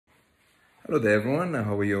Hello there, everyone.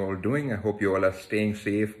 How are you all doing? I hope you all are staying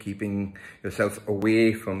safe, keeping yourselves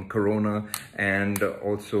away from Corona, and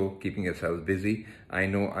also keeping yourselves busy. I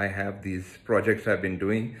know I have these projects I've been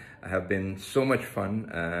doing. Have been so much fun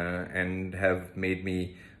and have made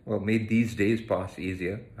made these days pass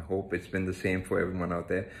easier. I hope it's been the same for everyone out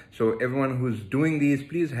there. So everyone who's doing these,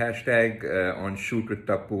 please hashtag on Shoot with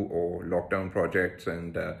Tapu or Lockdown Projects,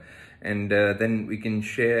 and then we can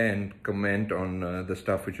share and comment on the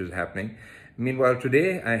stuff which is happening. Meanwhile,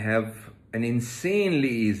 today I have an insanely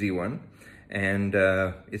easy one, and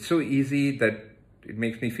it's so easy that it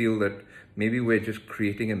makes me feel that maybe we're just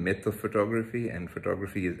creating a myth of photography, and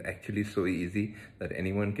photography is actually so easy that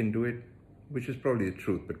anyone can do it, which is probably the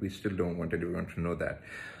truth, but we still don't want everyone to know that.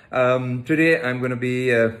 Today I'm going to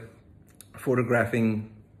be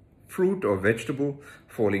photographing fruit or vegetable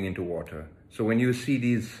falling into water. So when you see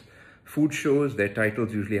these food shows, their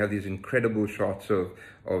titles usually have these incredible shots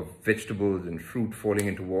of vegetables and fruit falling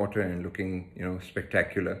into water and looking,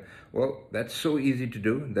 spectacular. Well, that's so easy to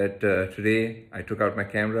do that today I took out my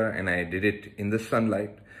camera and I did it in the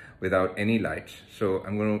sunlight without any lights. So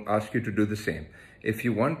I'm going to ask you to do the same. If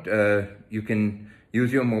you want, you can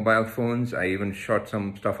use your mobile phones. I even shot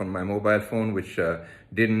some stuff on my mobile phone, which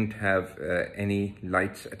didn't have any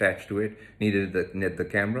lights attached to it, neither did the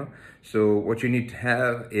camera. So what you need to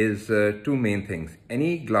have is two main things.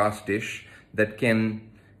 Any glass dish that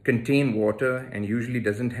can contain water and usually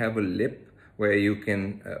doesn't have a lip where you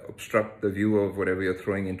can obstruct the view of whatever you're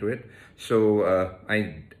throwing into it. So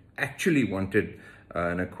I actually wanted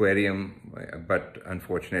an aquarium, but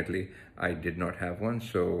unfortunately I did not have one,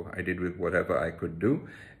 so I did with whatever I could do,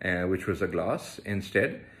 which was a glass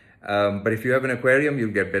instead. But if you have an aquarium,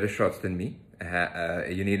 you'll get better shots than me.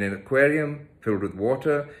 You need an aquarium filled with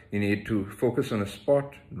water. You need to focus on a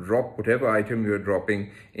spot, drop whatever item you're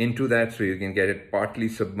dropping into that so you can get it partly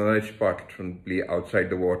submerged, partly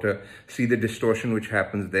outside the water, see the distortion which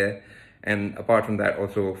happens there. And apart from that,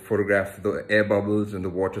 also photograph the air bubbles and the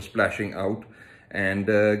water splashing out and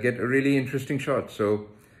get a really interesting shot. So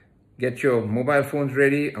get your mobile phones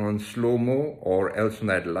ready on slow-mo or else on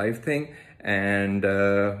that live thing, and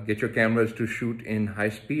get your cameras to shoot in high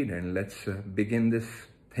speed, and let's begin this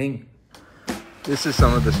thing. This is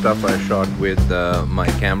some of the stuff I shot with my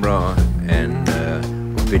camera and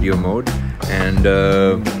video mode, and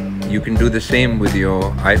you can do the same with your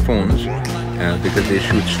iPhones because they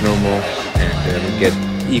shoot slow-mo and get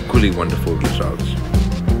equally wonderful results.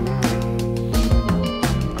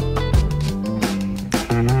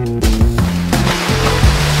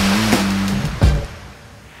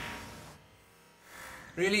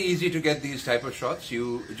 Really easy to get these type of shots.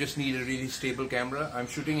 You just need a really stable camera. I'm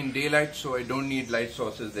shooting in daylight, so I don't need light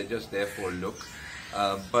sources. They're just there for a look.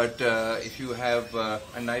 But if you have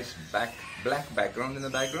a nice black background in the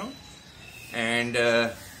background and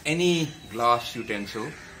any glass utensil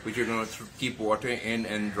which you're going to keep water in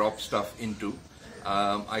and drop stuff into.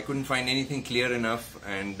 I couldn't find anything clear enough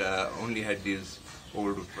and only had these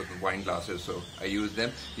old wine glasses, so I used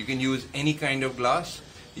them. You can use any kind of glass.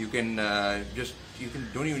 You can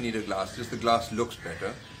don't even need a glass, just the glass looks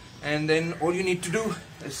better. And then all you need to do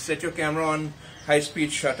is set your camera on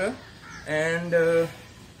high-speed shutter and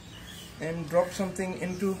drop something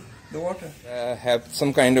into the water. Have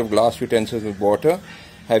some kind of glass utensils with water,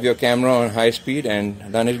 have your camera on high speed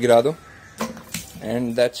and Danish Girado,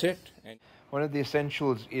 and that's it. One of the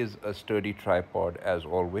essentials is a sturdy tripod, as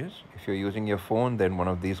always. If you're using your phone, then one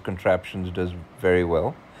of these contraptions does very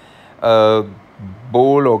well. A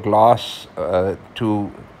bowl or glass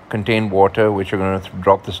to contain water, which you're going to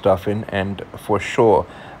drop the stuff in, and for sure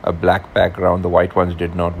a black background. The white ones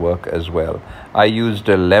did not work as well. I used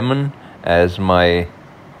a lemon as my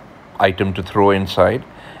item to throw inside,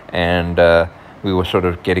 and we were sort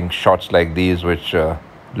of getting shots like these which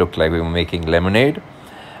looked like we were making lemonade.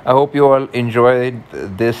 I hope you all enjoyed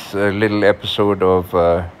this little episode of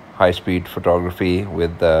high-speed photography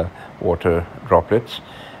with water droplets.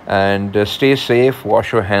 And stay safe,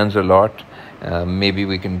 wash your hands a lot. Maybe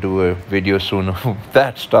we can do a video soon of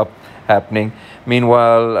that stuff happening.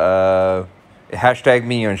 Meanwhile, hashtag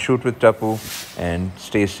me on Shoot with Tapu, and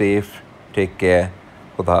stay safe, take care,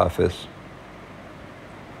 Khuda Hafiz.